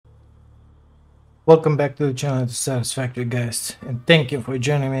Welcome back to the channel Satisfactory, guys, and thank you for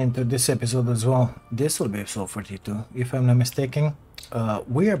joining me into this episode as well. This will be episode 42 if I'm not mistaken.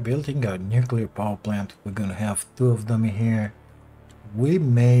 We are building a nuclear power plant. We're gonna have two of them in here. We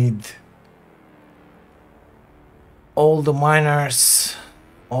made all the miners,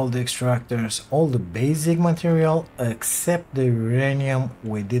 all the extractors, all the basic material except the uranium.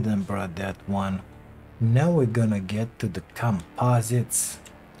 We didn't brought that one. Now we're gonna get to the composites.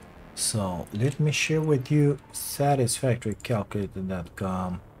 So let me share with you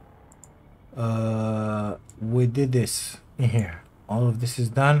satisfactorycalculator.com. We did this in here. All of this is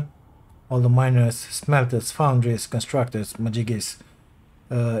done. All the miners, smelters, foundries, constructors, majigis,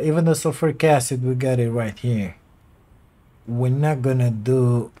 even the sulfuric acid, we got it right here. We're not gonna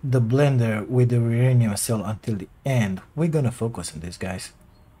do the blender with the uranium cell until the end. We're gonna focus on this, guys.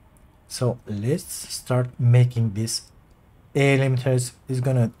 So let's start making this. A limiters is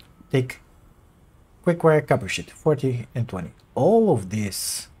gonna take quick wire copper sheet 40 and 20. All of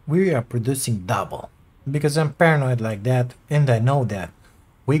this we are producing double because I'm paranoid like that, and I know that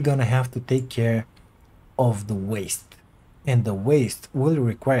we're gonna have to take care of the waste, and the waste will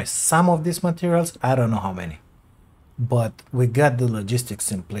require some of these materials. I don't know how many, but we got the logistics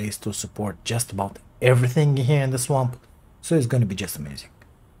in place to support just about everything here in the swamp, so it's gonna be just amazing.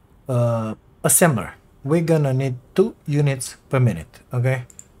 Assembler, we're gonna need 2 units per minute. Okay,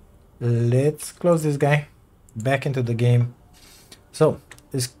 let's close this guy back into the game. So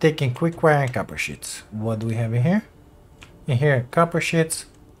it's taking quick wire and copper sheets. What do we have in here? In here, copper sheets.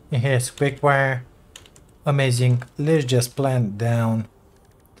 In here is quick wire. Amazing. Let's just plant down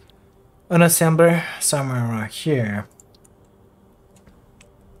an assembler somewhere around here.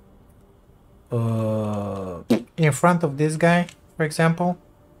 In front of this guy, for example,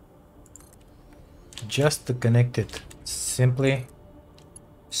 just to connect it simply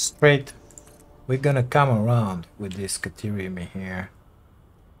straight. We're gonna come around with this caterium in here.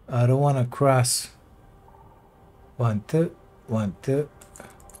 I don't want to cross 1 2 1 2.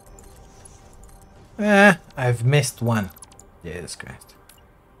 I've missed one. Jesus Christ.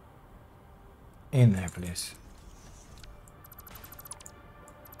 In there, please.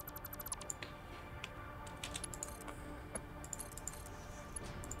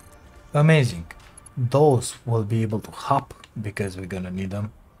 Amazing. Those will be able to hop because we're gonna need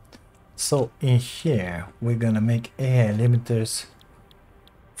them. So in here we're gonna make air limiters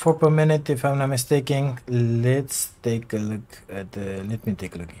 4 per minute if I'm not mistaken. Let's take a look at the, let me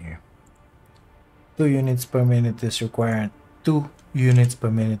take a look here. 2 units per minute is required. 2 units per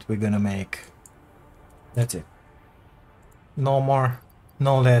minute we're gonna make. That's it. No more,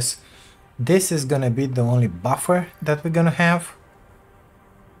 no less. This is gonna be the only buffer that we're gonna have.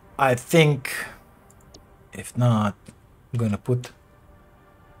 I think, if not, I'm gonna put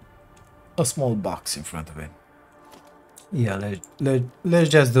a small box in front of it. Yeah, let's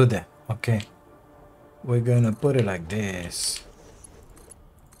just do that. Okay, we're gonna put it like this,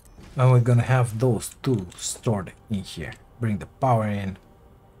 and we're gonna have those two stored in here. Bring the power in.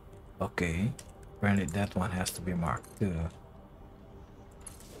 Okay, apparently that one has to be marked too.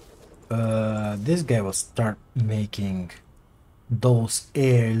 This guy will start making those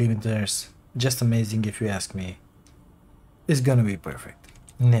air limiters. Just amazing, if you ask me. It's gonna be perfect.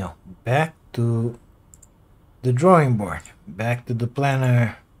 Now back to the drawing board, back to the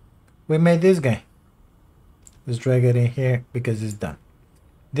planner. We made this guy. Let's drag it in here because it's done.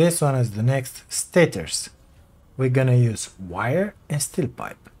 This one is the next. Stators, we're gonna use wire and steel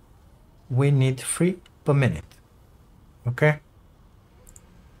pipe. We need 3 per minute. Okay,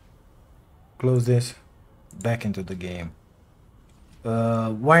 close this, back into the game.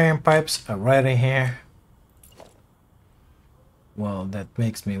 Wire and pipes are right in here. Well, that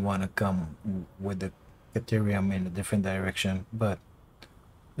makes me want to come with the caterium in a different direction, but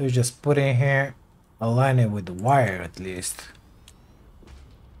let's just put in here, align it with the wire at least.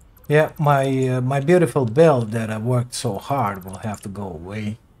 Yeah, my beautiful build that I worked so hard will have to go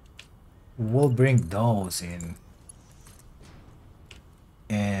away. We'll bring those in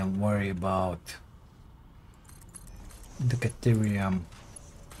and worry about the caterium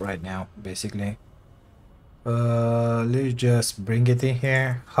right now, basically. Let's just bring it in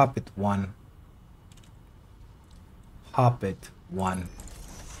here, hop it 1, hop it 1,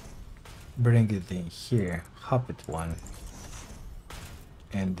 bring it in here, hop it 1,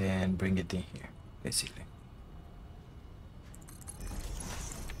 and then bring it in here, basically.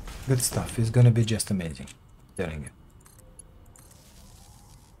 Good stuff. It's gonna be just amazing, I'm telling you.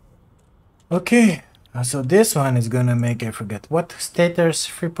 Okay, so this one is gonna make, I forget what, stators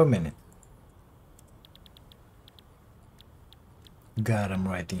 3 per minute. Got them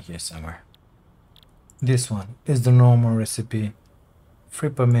right in here somewhere. This one is the normal recipe. 3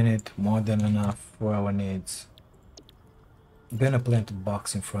 per minute, more than enough for our needs. Gonna plant a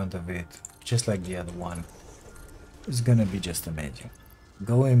box in front of it, just like the other one. It's gonna be just amazing.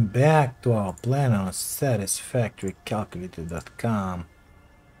 Going back to our plan on satisfactorycalculator.com,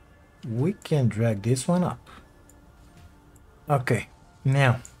 we can drag this one up. Okay,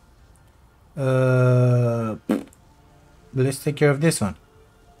 now let's take care of this one.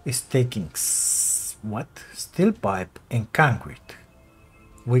 It's taking what? Steel pipe and concrete.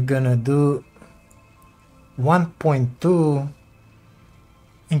 We're gonna do 1.2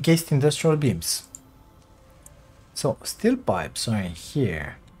 encased industrial beams. So steel pipes are in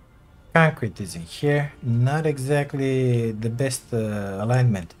here, concrete is in here. Not exactly the best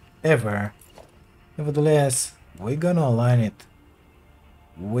alignment ever. Nevertheless, we're gonna align it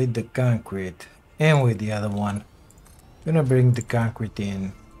with the concrete and with the other one. Gonna bring the concrete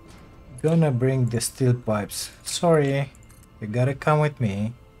in, gonna bring the steel pipes. Sorry, you gotta come with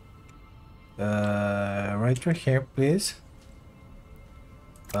me. Right through here, please.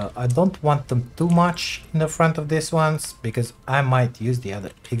 I don't want them too much in the front of these ones because I might use the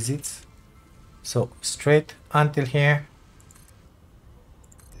other exits. So straight until here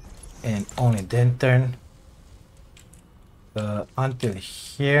and only then turn until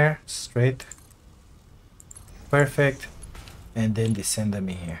here, straight, perfect, and then descend them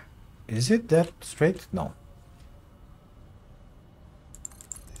in here. Is it that straight? No.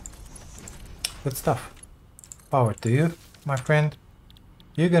 Good stuff. Power to you, my friend.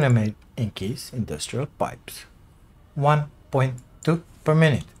 You're gonna make encased industrial pipes 1.2 per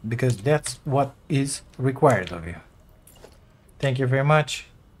minute because that's what is required of you. Thank you very much.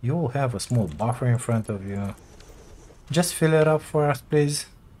 You will have a small buffer in front of you. Just fill it up for us, please.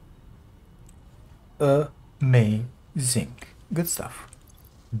 Amazing. Good stuff.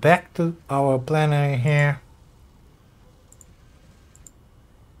 Back to our planner here.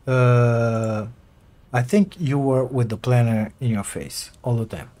 I think you were with the planner in your face all the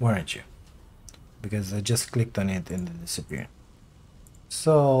time, weren't you? Because I just clicked on it and it disappeared.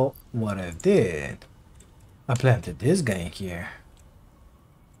 So what I did, I planted this guy in here,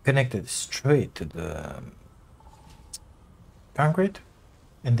 connected straight to the concrete,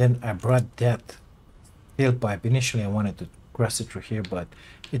 and then I brought that steel pipe. Initially I wanted to cross it through here, but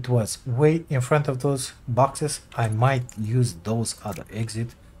it was way in front of those boxes. I might use those other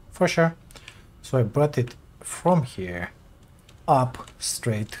exit for sure. So I brought it from here up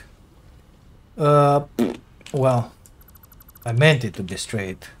straight. Well, I meant it to be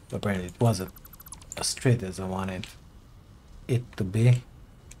straight, but apparently it wasn't as straight as I wanted it to be.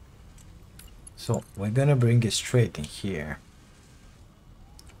 So we're gonna bring it straight in here.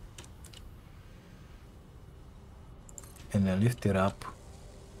 And then lift it up.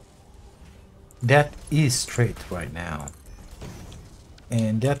 That is straight right now.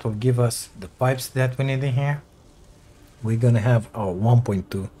 And that will give us the pipes that we need in here. We're gonna have our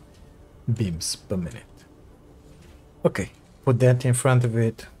 1.2 beams per minute. Okay, put that in front of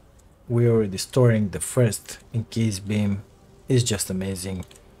it. We're already storing the first encased beam. It's just amazing.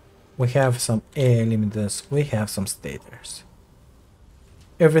 We have some air limiters, we have some stators.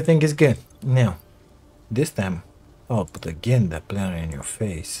 Everything is good. Now, this time I'll put again the planner in your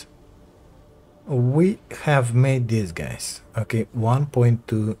face. We have made these guys, okay,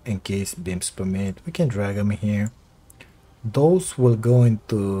 1.2 encased beams per minute. We can drag them in here. Those will go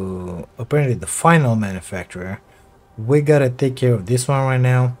into apparently the final manufacturer. We gotta take care of this one right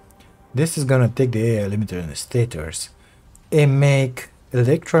now. This is gonna take the air limiter and the stators and make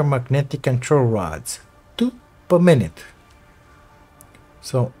electromagnetic control rods 2 per minute.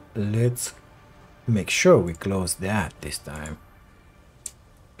 So let's make sure we close that this time.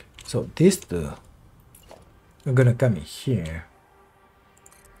 So these two are gonna come in here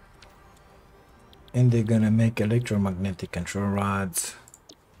and they're gonna make electromagnetic control rods.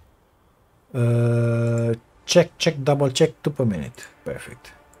 Check, double check, 2 per minute.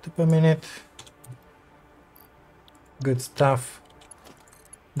 Perfect. 2 per minute. Good stuff.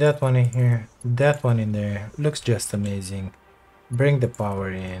 That one in here, that one in there. Looks just amazing. Bring the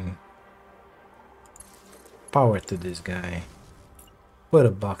power in. Power to this guy. Put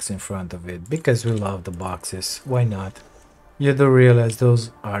a box in front of it because we love the boxes. Why not? You do realize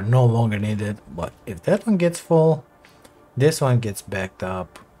those are no longer needed, but if that one gets full, this one gets backed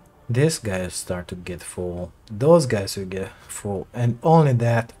up. This guy will start to get full. Those guys will get full, and only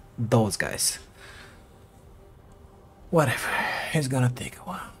that, those guys. Whatever, it's gonna take a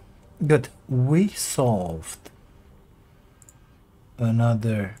while. Good, we solved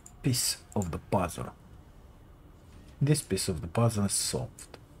another piece of the puzzle. This piece of the puzzle is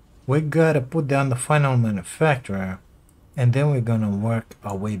solved. we gotta put down the final manufacturer, and then we're gonna work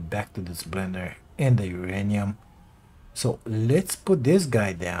our way back to this blender and the uranium. So let's put this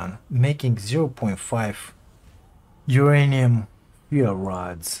guy down, making 0.5 uranium fuel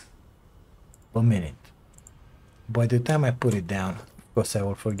rods per minute. By the time I put it down, of course I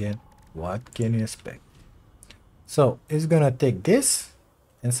will forget. What can you expect? So it's gonna take this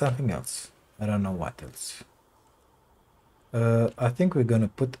and something else. I don't know what else. I think we're gonna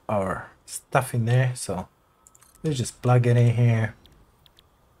put our stuff in there, so let's just plug it in here.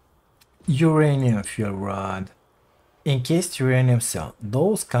 Uranium fuel rod, encased uranium cell.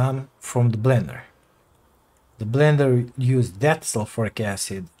 Those come from the blender. The blender used that sulfuric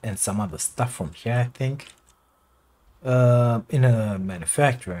acid and some other stuff from here, I think, in a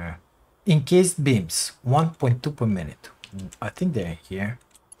manufacturer. Encased beams, 1.2 per minute. I think they're here.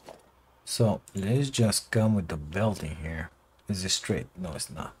 So let's just come with the belt in here. Is it straight? No, it's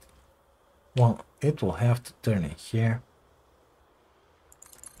not. Well, it will have to turn in here.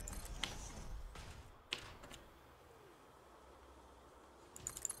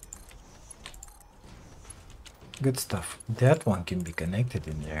 Good stuff. That one can be connected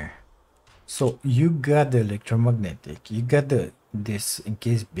in there. So you got the electromagnetic, you got this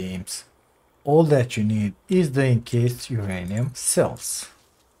encased beams. All that you need is the encased uranium cells.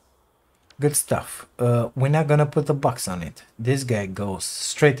 Good stuff. We're not gonna put a box on it. This guy goes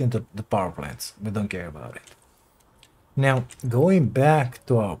straight into the power plants. We don't care about it. Now, going back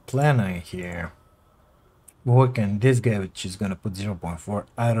to our planner here, work on this guy, which is gonna put 0.4.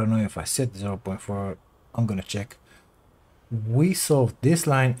 I don't know if I set 0.4. I'm gonna check. We solved this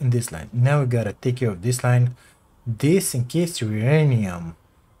line and this line. Now we gotta take care of this line. This encased uranium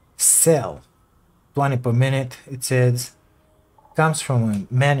cell, 20 per minute, it says, comes from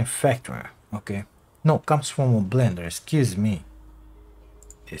a manufacturer. Okay, no, comes from a blender. Excuse me,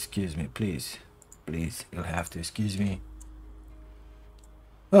 please, you'll have to excuse me.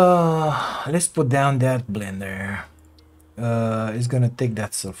 Let's put down that blender. It's gonna take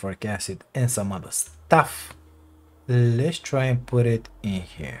that sulfuric acid and some other stuff. Let's try and put it in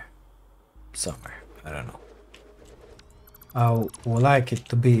here somewhere. I don't know. I would like it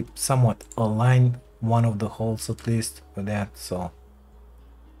to be somewhat aligned, one of the holes at least, for that. So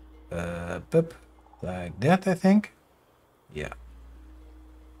like that, I think. Yeah,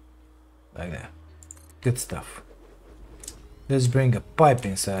 like that. Good stuff. Let's bring a pipe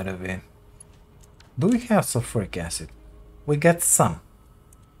inside of it. Do we have sulfuric acid? We got some.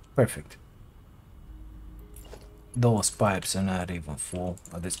 Perfect. Those pipes are not even full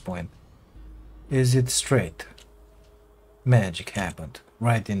at this point. Is it straight? Magic happened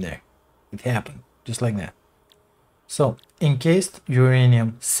right in there. It happened just like that. So, encased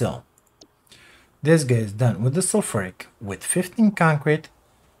uranium cell. This guy is done with the sulfuric, with 15 concrete,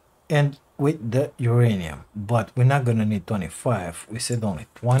 and with the uranium. But we're not gonna need 25. We said only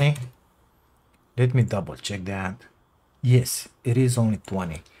 20. Let me double check that. Yes, it is only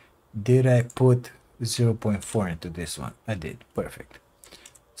 20. Did I put 0.4 into this one? I did. Perfect.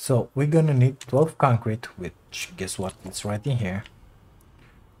 So we're gonna need 12 concrete, which guess what, it's right in here.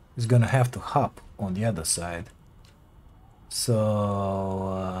 It's gonna have to hop on the other side. So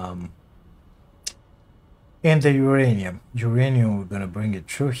and the uranium we're gonna bring it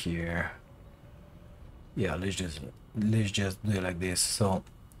through here. Yeah, let's just do it like this. So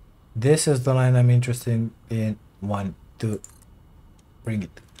this is the line I'm interested in. Want to bring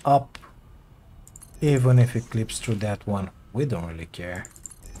it up. Even if it clips through that one, we don't really care.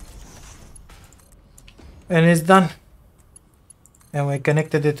 And it's done. And we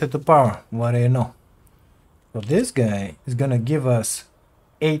connected it to the power. What do you know? So this guy is gonna give us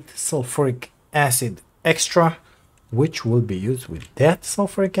 8 sulfuric acid extra, which will be used with that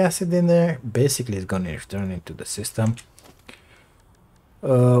sulfuric acid in there. Basically, it's gonna return into the system.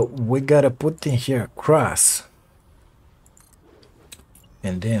 We gotta put in here a cross.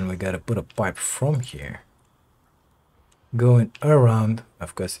 And then we gotta put a pipe from here going around.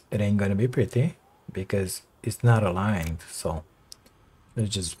 Of course, it ain't gonna be pretty because it's not aligned. So let's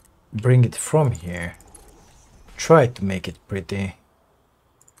just bring it from here. Try to make it pretty.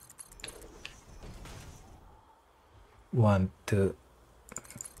 1, 2.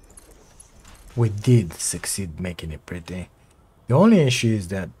 We did succeed making it pretty. The only issue is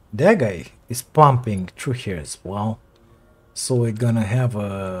that that guy is pumping through here as well. So we're gonna have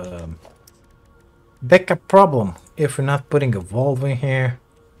a backup problem if we're not putting a valve in here.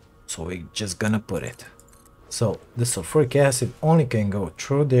 So we're just gonna put it. So the sulfuric acid only can go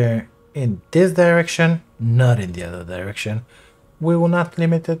through there in this direction, not in the other direction. We will not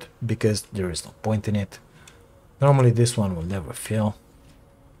limit it because there is no point in it. Normally this one will never fill.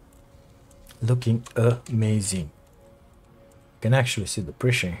 looking amazing. You can actually see the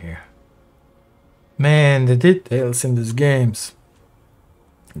pressure here. Man, the details in these games.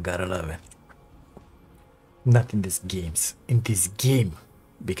 Gotta love it. Not in these games, in this game.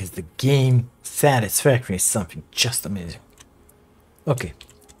 Because the game Satisfactory is something just amazing. Okay,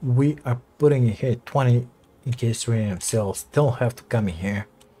 we are putting in here 20 in case random cells still have to come in here.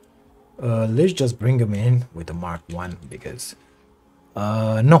 Let's just bring them in with the Mark 1 because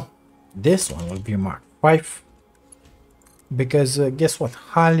no, this one will be Mark 5 because guess what,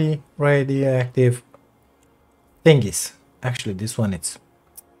 highly radioactive thingies. Actually this one it's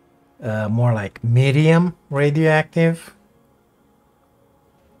more like medium radioactive.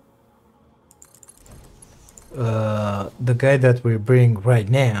 The guy that we bring right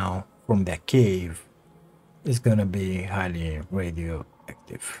now from that cave is gonna be highly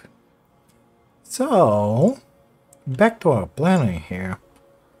radioactive. So back to our planner here.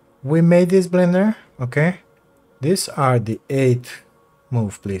 We made this blender, okay? These are the 8,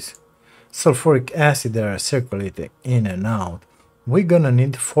 move please, sulfuric acid that are circulating in and out. We're gonna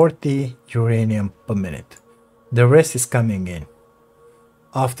need 40 uranium per minute. The rest is coming in.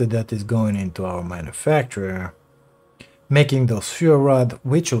 After that is going into our manufacturer, making those fuel rod,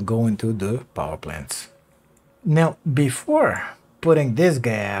 which will go into the power plants. Now, before putting this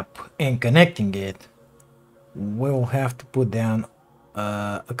gap and connecting it, we'll have to put down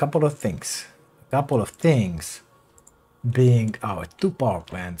a couple of things. A couple of things being our 2 power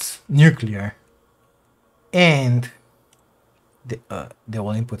plants, nuclear, and they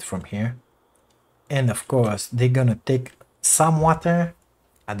will input from here. And of course, they're gonna take some water.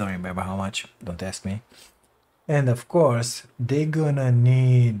 I don't remember how much, don't ask me. And of course, they're gonna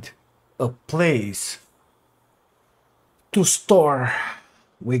need a place to store.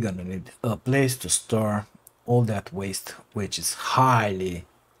 We're gonna need a place to store all that waste, which is highly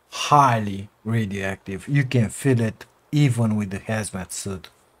radioactive. You can feel it even with the hazmat suit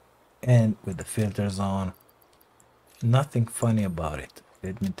and with the filters on. Nothing funny about it,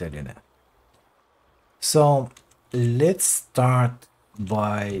 let me tell you that. So let's start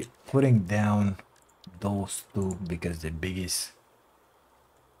by putting down those 2 because the biggest.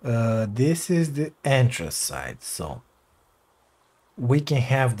 This is the entrance side, so we can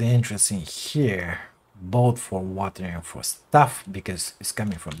have the entrance in here both for water and for stuff because it's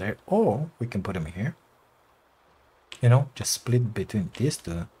coming from there, or we can put them here, you know, just split between these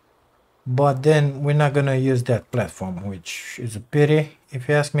 2. But then we're not gonna use that platform, which is a pity if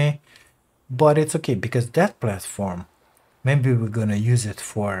you ask me, but it's okay because that platform, maybe we're gonna use it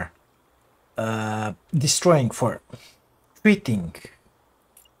for destroying, for treating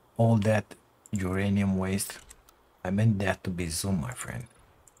all that uranium waste. I meant that to be zoom, my friend.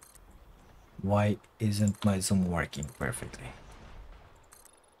 Why isn't my zoom working perfectly?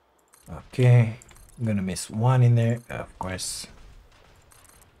 Okay, I'm gonna miss 1 in there, of course.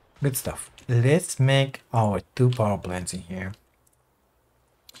 Good stuff. Let's make our 2 power plants in here.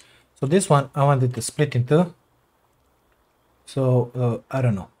 So this one I wanted to split in 2. So I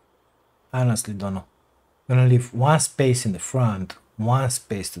don't know. I honestly don't know. I'm gonna leave 1 space in the front, 1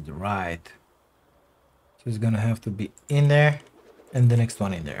 space to the right. So it's gonna have to be in there, and the next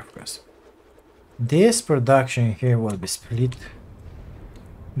one in there, of course. This production here will be split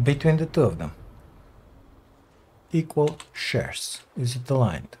between the 2 of them. Equal shares. Is it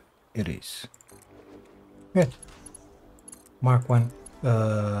aligned? It is. Good. Mark 1.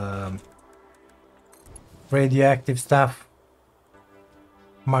 Radioactive stuff.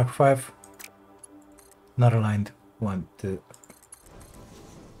 Mark 5. Not aligned. 1, 2.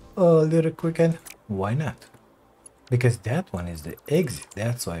 A little quicker. Why not? Because that one is the exit.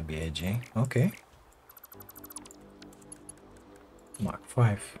 That's why b.i.g. Okay. Mark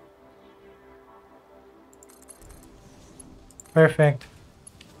 5. Perfect.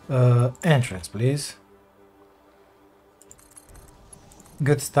 Entrance, please.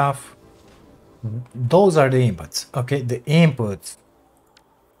 Good stuff. Those are the inputs. Okay, the inputs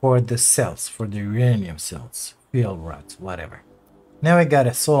for the cells, for the uranium cells, fuel rods, whatever. Now we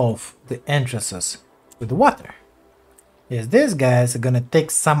gotta solve the entrances with the water. Yes, these guys are gonna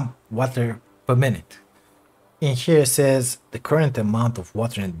take some water per minute. In here it says the current amount of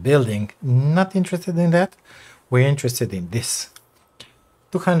water in the building. Not interested in that. We're interested in this.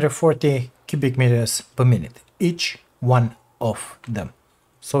 240 cubic meters per minute, each one of them.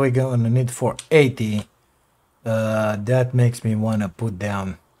 So we're gonna need 480. That makes me wanna put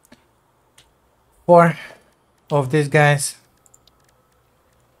down 4 of these guys.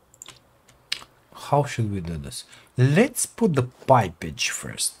 How should we do this? Let's put the pipage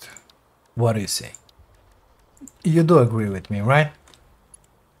first. What do you say? You do agree with me, right?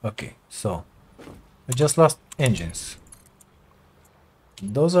 Okay, so I just lost engines.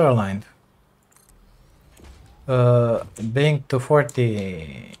 Those are aligned. Being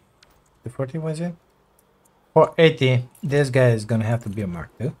 240, 240 was it? 480, this guy is gonna have to be a Mark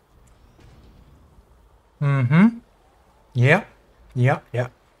II. Mm-hmm. Yeah. Yeah, yeah.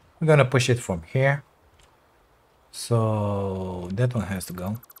 We're gonna push it from here. So that one has to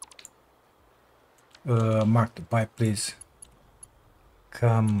go. Mark the pipe, please.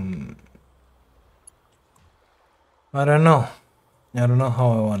 Come. I don't know. I don't know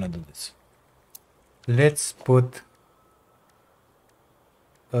how I wanna do this. Let's put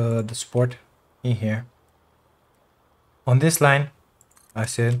the support in here. On this line, I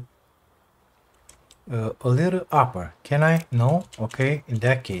said a little upper. Can I? No? Okay, in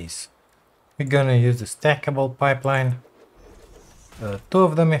that case, we're gonna use the stackable pipeline. Two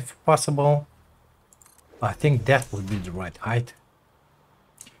of them if possible. I think that would be the right height.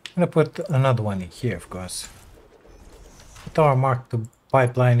 I'm gonna put another one in here, of course. Put our Mark II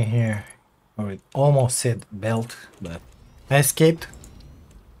pipeline in here. Or it almost said belt, but I escaped.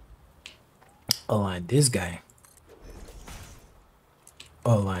 Align this guy.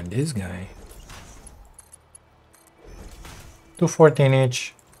 Align this guy. 214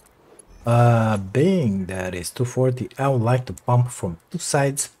 each. Being that is 240, I would like to pump from two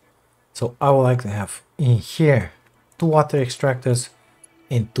sides. So I would like to have in here 2 water extractors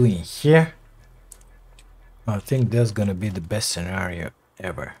and 2 in here. I think that's gonna be the best scenario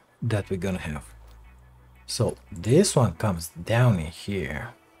ever that we're gonna have. So this one comes down in here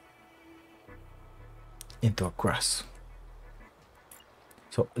into a cross.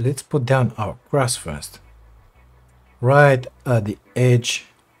 So let's put down our cross first. Right at the edge.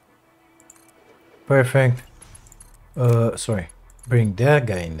 Perfect. Sorry. Bring that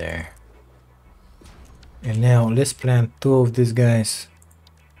guy in there. And now let's plant 2 of these guys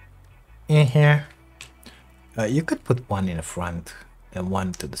in here. You could put one in the front and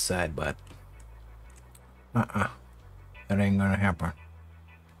one to the side, but that ain't gonna happen.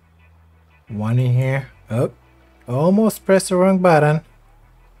 One in here. Oh, almost pressed the wrong button.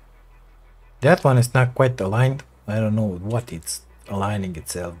 That one is not quite aligned. I don't know what it's aligning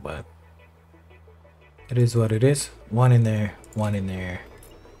itself, but it is what it is. One in there, one in there.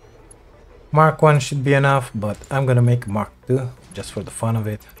 Mark 1 should be enough, but I'm gonna make Mark 2 just for the fun of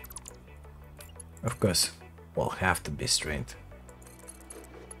it. Of course, we'll have to be straight.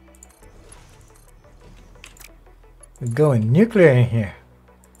 We're going nuclear in here.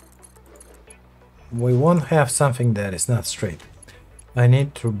 We won't have something that is not straight. I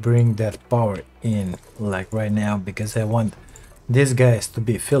need to bring that power in like right now because I want these guys to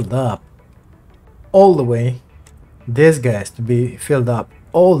be filled up all the way. These guys to be filled up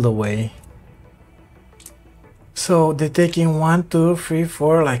all the way. So they're taking 1, 2, 3,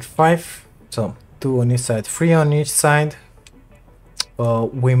 4, like 5. So 2 on each side, 3 on each side.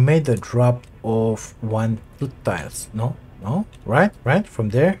 We made a drop of 1, 2 tiles. No, right. From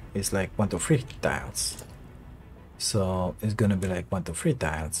there it's like 1 to 3 tiles. So it's gonna be like 1 to 3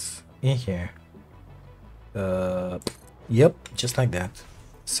 tiles in here. Yep, just like that.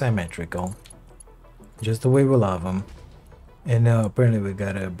 Symmetrical. Just the way we love them. And now apparently we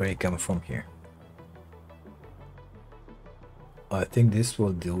gotta break them from here. I think this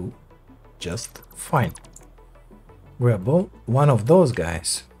will do just fine. Grab one of those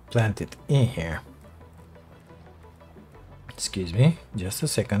guys, plant it in here. Excuse me, just a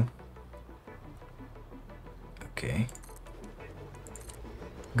second. Okay.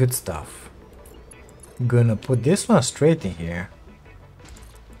 Good stuff. Gonna put this one straight in here.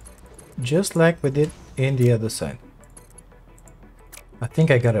 Just like we did in the other side. I think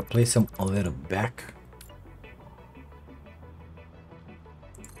I gotta place them a little back.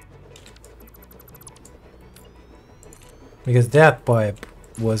 Because that pipe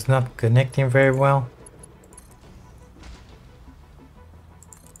was not connecting very well.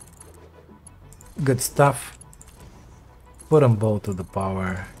 Good stuff. Put them both to the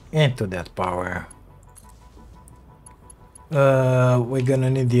power, into that power. We're gonna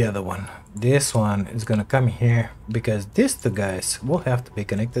need the other one. This one is gonna come here because these 2 guys will have to be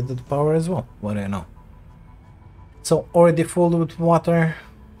connected to the power as well. What do you know? So already full with water.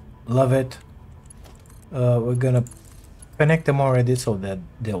 Love it. We're gonna connect them already so that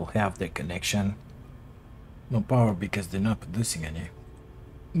they'll have their connection. No power because they're not producing any.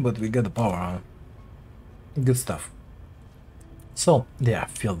 But we got the power on. Good stuff. So they are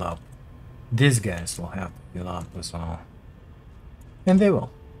filled up. These guys will have to fill up as well. And they will.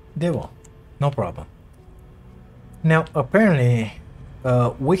 They will. No problem. Now apparently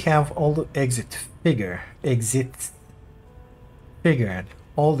we have all the exits figured.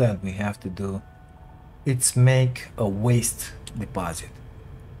 all that we have to do is make a waste deposit.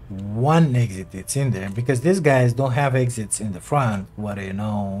 One exit it's in there because these guys don't have exits in the front. What I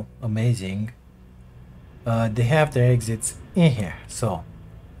know, amazing. They have their exits in here. So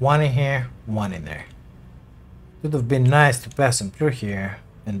one in here, one in there. Would have been nice to pass them through here,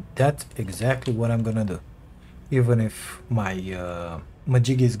 and that's exactly what I'm gonna do. Even if my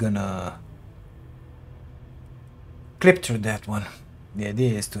jig is gonna clip through that one. The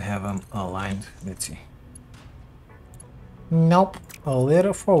idea is to have them aligned. Let's see. Nope. A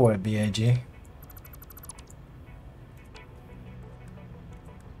little forward, b.i.g.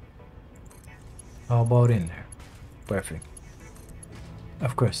 How about in there? Perfect.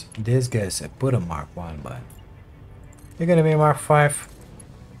 Of course, these guys I put a Mark 1, but they're gonna be Mark 5.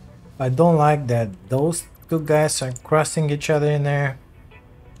 I don't like that those two guys are crossing each other in there.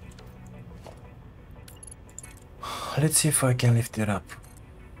 Let's see if I can lift it up.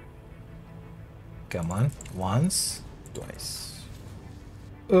 Come on. Once, twice.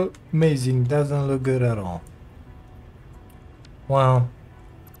 Amazing. Doesn't look good at all. Well,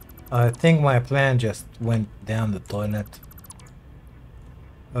 I think my plan just went down the toilet.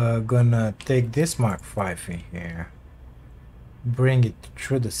 Gonna take this Mark 5 in here. Bring it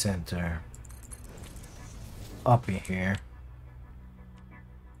through the center. Up in here.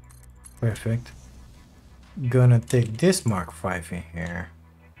 Perfect. Gonna take this Mark 5 in here.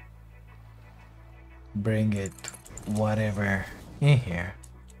 Bring it whatever in here.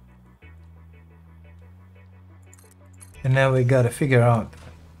 And now we gotta figure out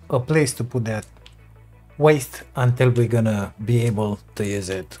a place to put that waste until we're gonna be able to use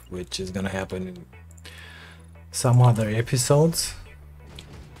it, which is gonna happen in some other episodes.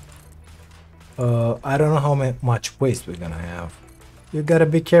 I don't know how much waste we're gonna have. You gotta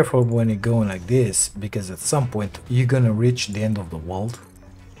be careful when you're going like this, because at some point you're gonna reach the end of the world.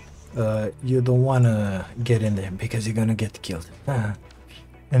 You don't wanna get in there because you're gonna get killed.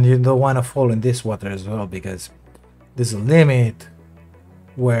 And you don't wanna fall in this water as well, because there's a limit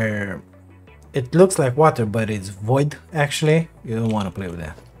where it looks like water but it's void actually. You don't wanna play with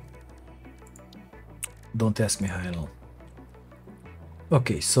that. Don't ask me how I know.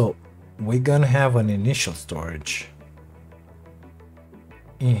 Okay, so we're gonna have an initial storage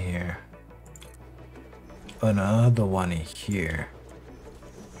in here, another one in here,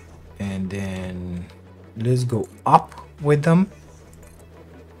 and then let's go up with them.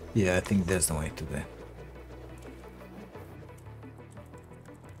 Yeah, I think that's the way to do it.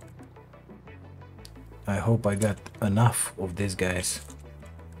 I hope I got enough of these guys.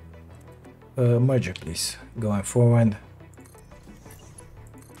 Merger please, going forward.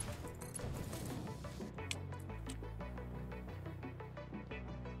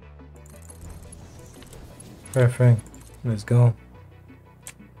 Perfect, let's go.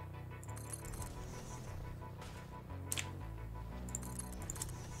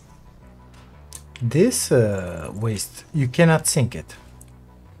 This waste, you cannot sink it,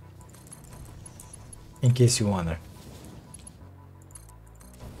 in case you wonder.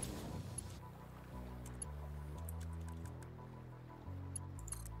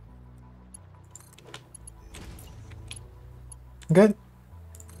 Good,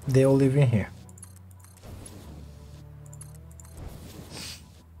 they all live in here.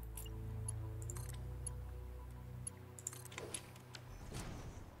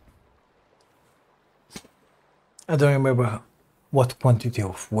 I don't remember what quantity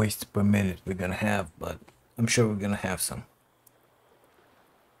of waste per minute we're gonna have, but I'm sure we're gonna have some.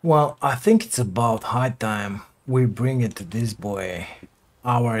 Well, I think it's about high time we bring it to this boy,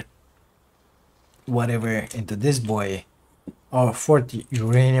 our whatever into this boy, our 40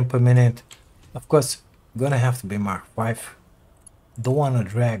 uranium per minute. Of course, gonna have to be Mark 5. Don't wanna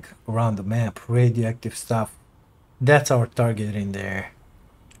drag around the map radioactive stuff. That's our target in there.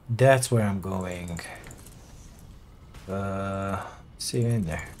 That's where I'm going. See you in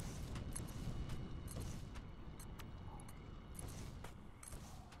there.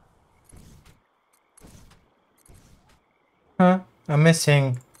 Huh? I'm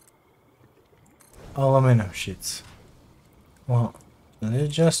missing aluminum sheets. Well,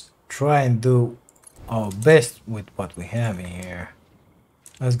 let's just try and do our best with what we have in here.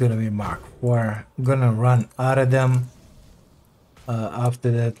 That's gonna be Mark 4. Gonna run out of them.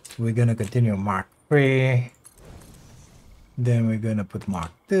 After that, we're gonna continue Mark 3. Then we're gonna put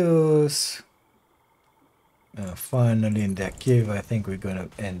Mark 2s. Finally, in that cave, I think we're gonna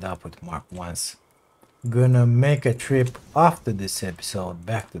end up with Mark 1s. Gonna make a trip after this episode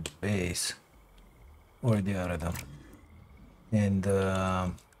back to the base, or the other them, and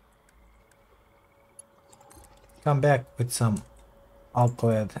come back with some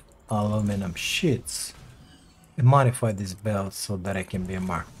alkyd aluminum sheets and modify this belt so that it can be a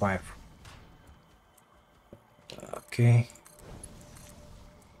Mark 5. Okay.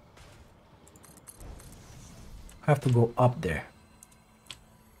 Have to go up there.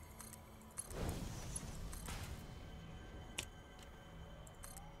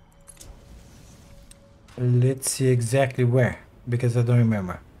 Let's see exactly where, because I don't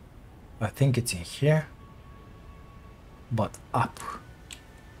remember. I think it's in here, but up.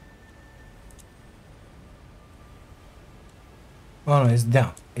 Oh no, it's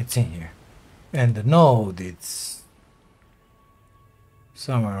down. It's in here. And the node, it's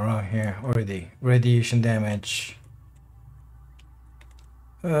somewhere around here already. Radiation damage.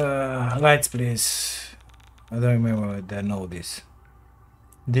 Lights, please. I don't remember what that node is.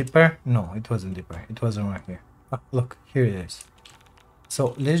 Deeper? No, it wasn't deeper. It wasn't right here. Oh, look, here it is.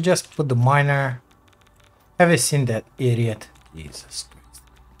 So let's just put the miner. Have you seen that idiot? Jesus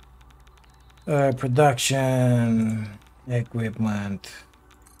Christ. Production, equipment.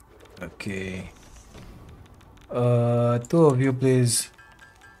 Okay. Two of you, please.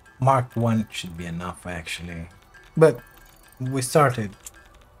 Mark 1 should be enough, actually. But we started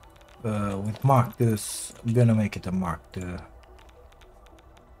with Mark 2, so I'm gonna make it a Mark 2.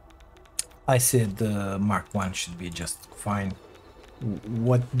 I said Mark 1 should be just fine.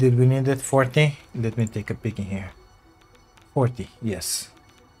 What did we need it? 40? Let me take a peek in here. 40, yes.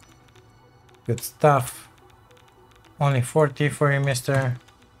 Good stuff. Only 40 for you, mister.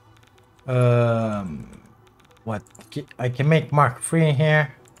 What? I can make Mark 3 in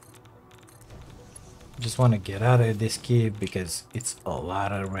here. Just want to get out of this cave because it's a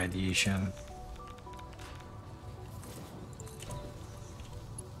lot of radiation.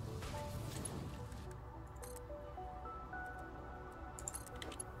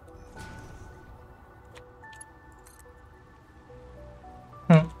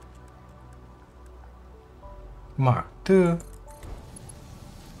 Mark 2.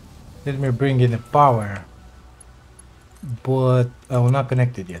 Let me bring in the power. But I will not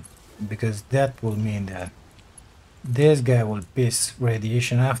connect it yet, because that will mean that this guy will piss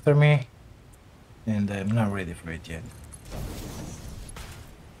radiation after me, and I'm not ready for it yet.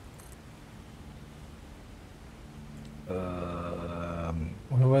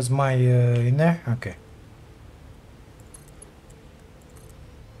 Where was my in there? Okay.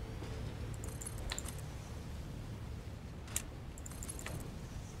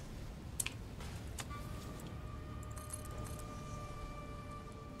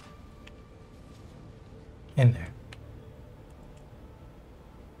 In there.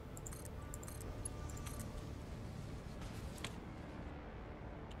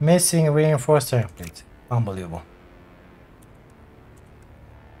 Missing reinforced iron plate. Unbelievable.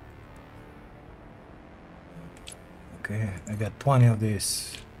 Okay, I got 20 of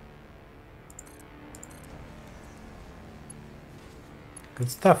these. Good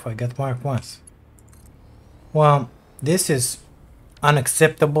stuff, I got Mark once. Well, this is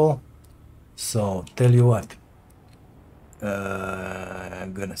unacceptable. So, tell you what.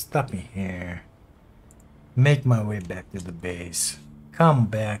 I'm gonna stop me here. Make my way back to the base. Come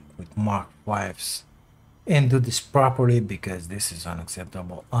back with Mark 5s. And do this properly because this is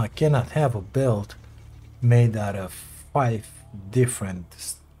unacceptable. I cannot have a build made out of 5 different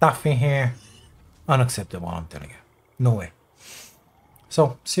stuff in here. Unacceptable, I'm telling you. No way.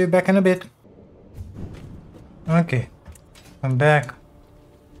 So, see you back in a bit. Okay, I'm back.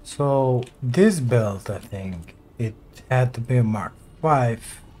 So, this belt, I think, it had to be a Mark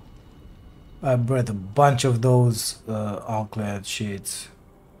 5. I brought a bunch of those alkyd sheets.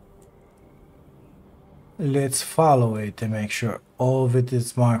 Let's follow it and make sure all of it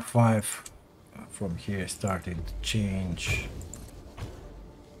is Mark 5. From here, starting to change.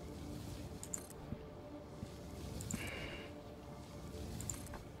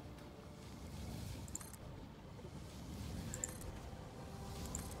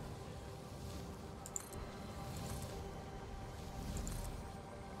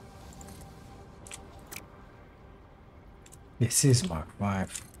 This is Mark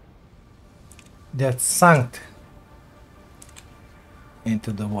 5. That sunk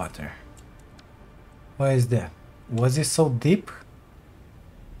into the water. Why is that? Was it so deep?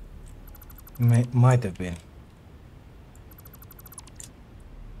 Might have been.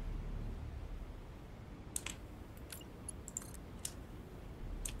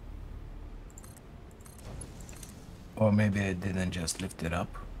 Or maybe I didn't just lift it up.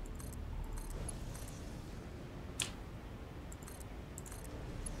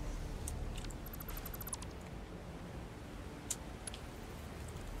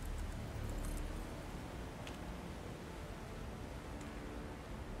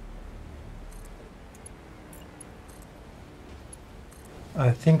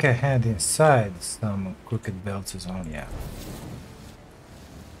 I think I had inside some crooked belts as well, yeah.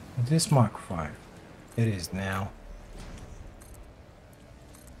 This Mark 5. It is now.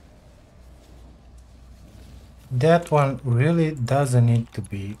 That one really doesn't need to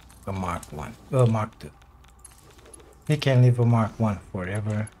be a Mark 1, Mark 2. You can leave a Mark 1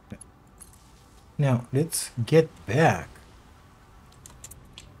 forever. Now, let's get back.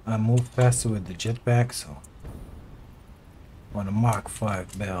 I move faster with the jetpack, so on a Mark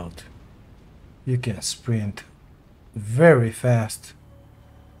 5 belt, you can sprint very fast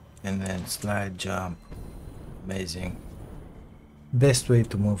and then slide jump. Amazing. Best way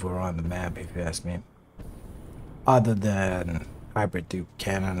to move around the map, if you ask me. Other than hyper tube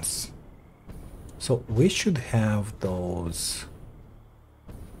cannons. So we should have those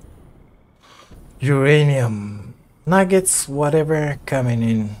uranium nuggets, whatever, coming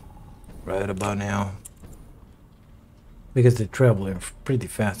in right about now. Because they're traveling pretty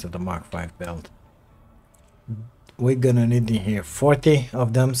fast at the Mark 5 belt. We're gonna need in here 40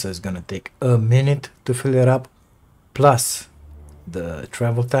 of them, so it's gonna take a minute to fill it up, plus the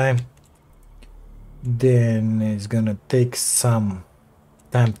travel time. Then it's gonna take some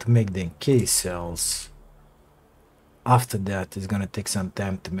time to make the encased cells. After that, it's gonna take some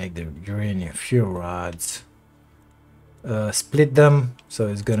time to make the uranium fuel rods. Split them, so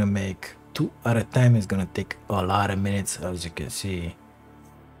it's gonna make 2 at a time. It's gonna take a lot of minutes, as you can see.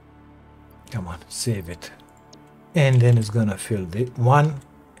 Come on, save it. And then it's gonna fill the one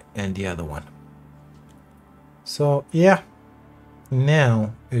and the other one. So yeah,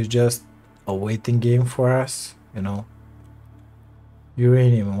 now it's just a waiting game for us, you know.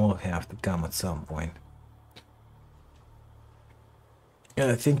 Uranium will have to come at some point.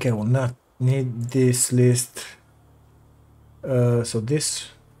 I think I will not need this list. So this,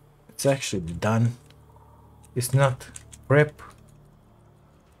 it's actually done. It's not prep.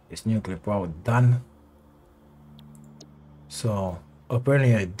 It's nuclear power done. So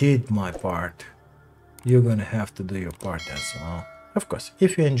apparently I did my part. You're gonna have to do your part as well. Of course,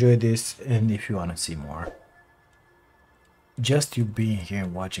 if you enjoy this and if you want to see more, just you being here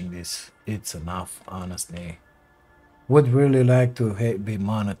watching this, it's enough, honestly. Would really like to be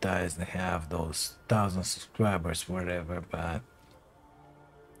monetized and have those 1,000 subscribers, whatever, but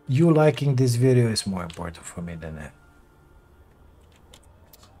you liking this video is more important for me than that.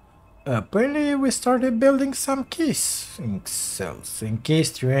 Apparently we started building some casing cells,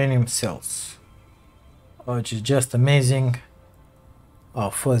 encased uranium cells, which is just amazing. Our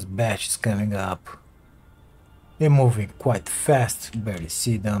first batch is coming up. They're moving quite fast, barely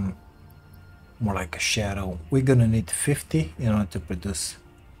see them, more like a shadow. We're gonna need 50 in order to produce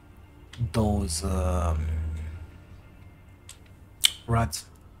those rods.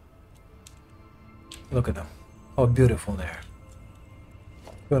 Look at them, how beautiful they are.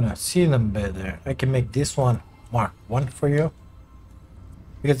 Gonna see them better. I can make this one Mark 1 for you,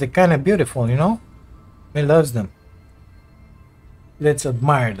 because they're kind of beautiful, you know. He loves them. Let's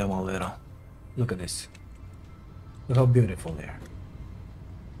admire them a little. Look at this. Look how beautiful they are.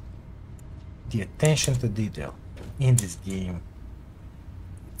 The attention to detail in this game,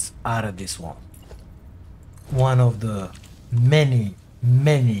 it's out of this world. One of the many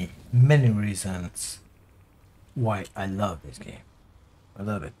reasons why I love this game. I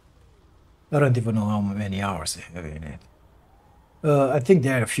love it. I don't even know how many hours I have in it. I think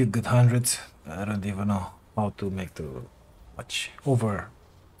there are a few good hundreds. I don't even know how to make to watch. Over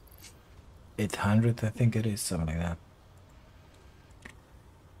 800, I think it is, something like that.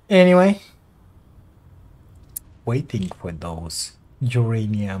 Anyway, waiting for those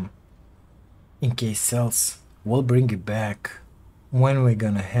uranium encased cells. We'll bring it back when we're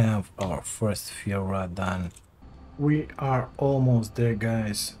gonna have our first fuel rod done. We are almost there,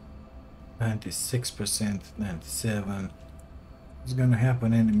 guys. 96%, 97%. It's gonna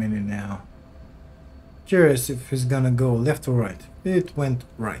happen any minute now. Curious if it's gonna go left or right. It went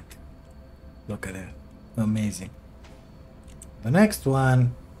right. Look at that. Amazing. The next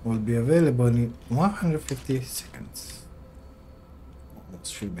one will be available in 150 seconds.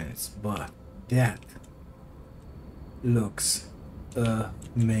 Almost 3 minutes. But that looks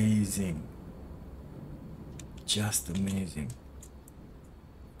amazing. Just amazing.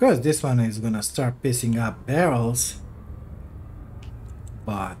 Of course, this one is gonna start pissing up barrels.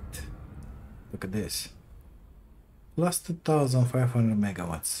 But look at this. Plus 2,500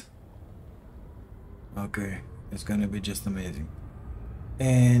 megawatts. Okay, it's gonna be just amazing.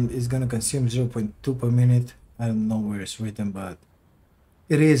 And it's gonna consume 0.2 per minute. I don't know where it's written, but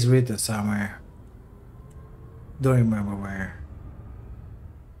it is written somewhere. Don't remember where.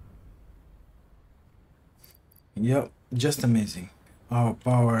 Yep, just amazing. our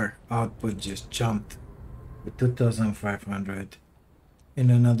power output just jumped with 2500 in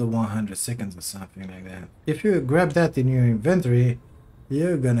another 100 seconds or something like that. If you grab that in your inventory,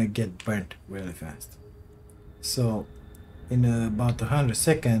 you're gonna get burnt really fast. So in about 100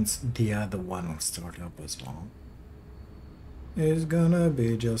 seconds, the other one will start up as well. It's gonna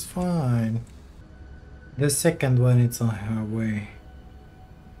be just fine. The second one, it's on her way.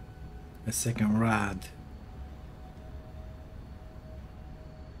 The second rod.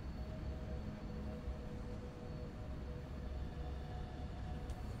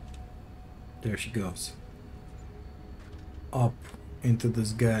 There she goes. Up into the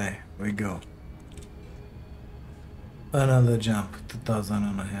sky we go. Another jump, 2000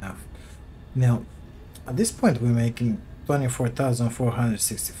 and a half. Now, at this point we're making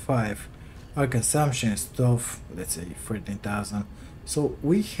 24,465. Our consumption is 12, let's say 13,000. So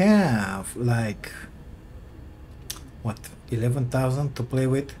we have like, what, 11,000 to play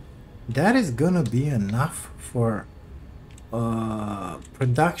with. That is gonna be enough for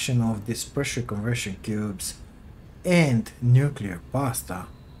production of these pressure conversion cubes and nuclear pasta.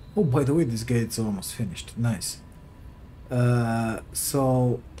 Oh, by the way, this gate's almost finished. Nice.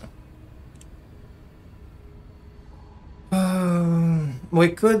 So we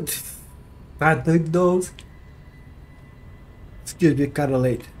could start with those. Excuse me, kinda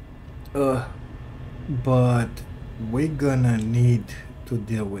late. But we're gonna need to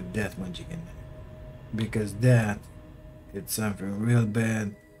deal with that magic in there, because that it's something real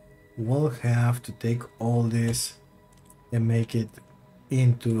bad. We'll have to take all this and make it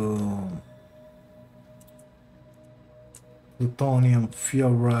into plutonium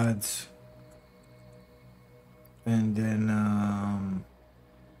fuel rods, and then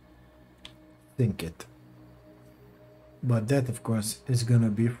think it. But that, of course, is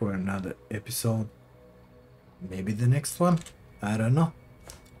gonna be for another episode. Maybe the next one. I don't know.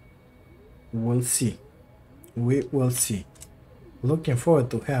 We'll see. We will see. Looking forward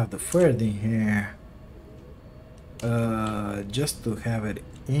to have the third in here. Just to have it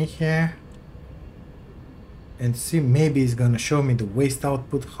in here. And see, maybe it's gonna show me the waste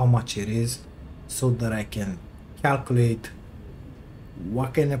output, how much it is, so that I can calculate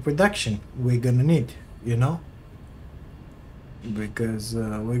what kind of production we're gonna need, you know? Because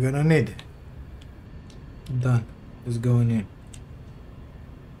we're gonna need it. Done. It's going in.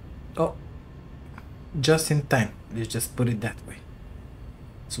 Oh, just in time. Let's just put it that way.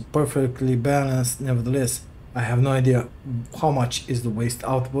 So perfectly balanced. Nevertheless, I have no idea how much is the waste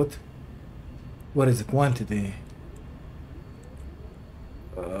output. What is the quantity?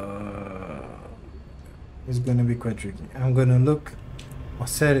 It's gonna be quite tricky. I'm gonna look on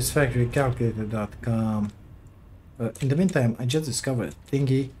satisfactorycalculator.com. In the meantime, I just discovered a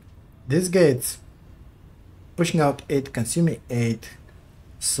thingy. This gate's pushing out 8, consuming 8.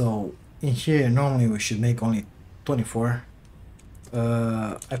 So in here, normally we should make only 24.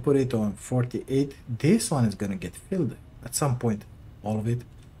 I put it on 48. This one is gonna get filled at some point, all of it,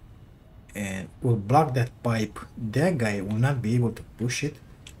 and will block that pipe. That guy will not be able to push it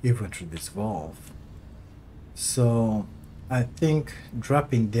even through this valve. So I think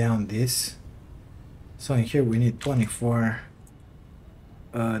dropping down this. So in here we need 24.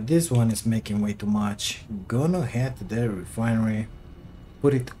 This one is making way too much. Gonna head to the refinery,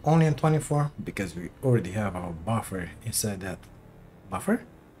 put it only on 24 because we already have our buffer inside that buffer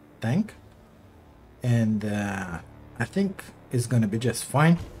tank, and I think it's gonna be just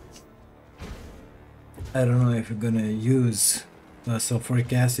fine. I don't know if we're gonna use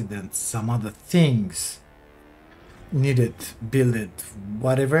sulfuric acid and some other things needed, build it,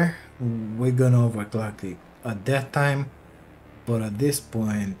 whatever. We're gonna overclock it at that time, but at this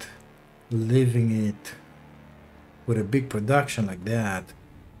point, leaving it with a big production like that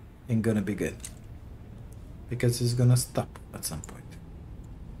ain't gonna be good, because it's gonna stop at some point.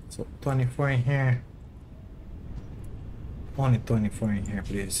 So 24 in here, only 24 in here,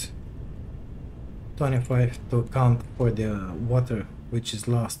 please. 25 to account for the water which is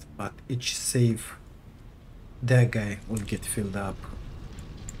lost at each save. That guy will get filled up.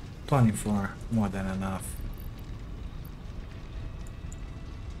 24, more than enough.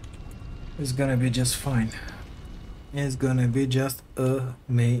 It's gonna be just fine. It's gonna be just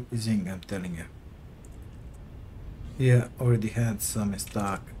amazing, I'm telling you. Yeah, already had some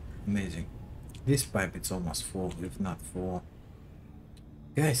stock. Amazing. This pipe it's almost full, if not full.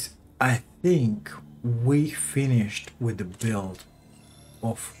 Guys, I think we finished with the build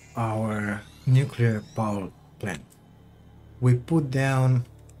of our nuclear power plant. We put down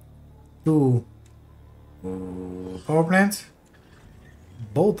 2 power plants.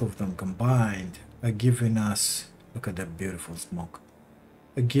 Both of them combined are giving us, look at that beautiful smoke.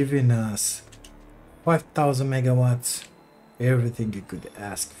 giving us 5,000 megawatts, everything you could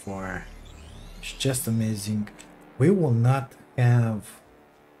ask for. It's just amazing. We will not have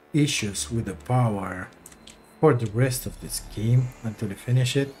issues with the power for the rest of this game until we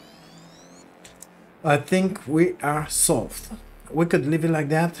finish it. I think we are solved. We could leave it like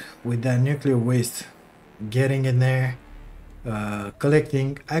that with that nuclear waste getting in there,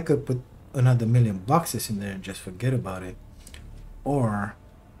 collecting. I could put another million boxes in there and just forget about it. Or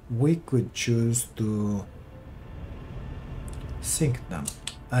we could choose to sink them.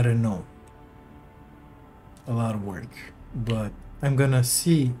 I don't know. A lot of work, but I'm gonna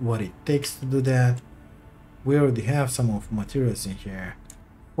see what it takes to do that. We already have some of materials in here.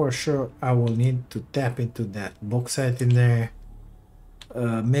 For sure, I will need to tap into that bauxite in there.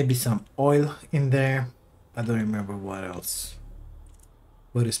 Maybe some oil in there. I don't remember what else,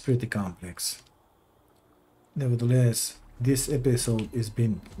 but it's pretty complex. Nevertheless, this episode has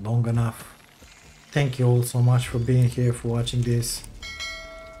been long enough. Thank you all so much for being here, for watching this.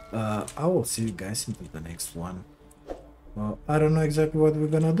 I will see you guys into the next one. Well, I don't know exactly what we're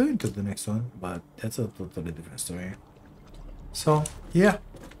gonna do into the next one, but that's a totally different story. So, yeah,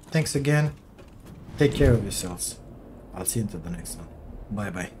 thanks again. Take care of yourselves. I'll see you into the next one. Bye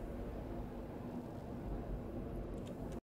bye.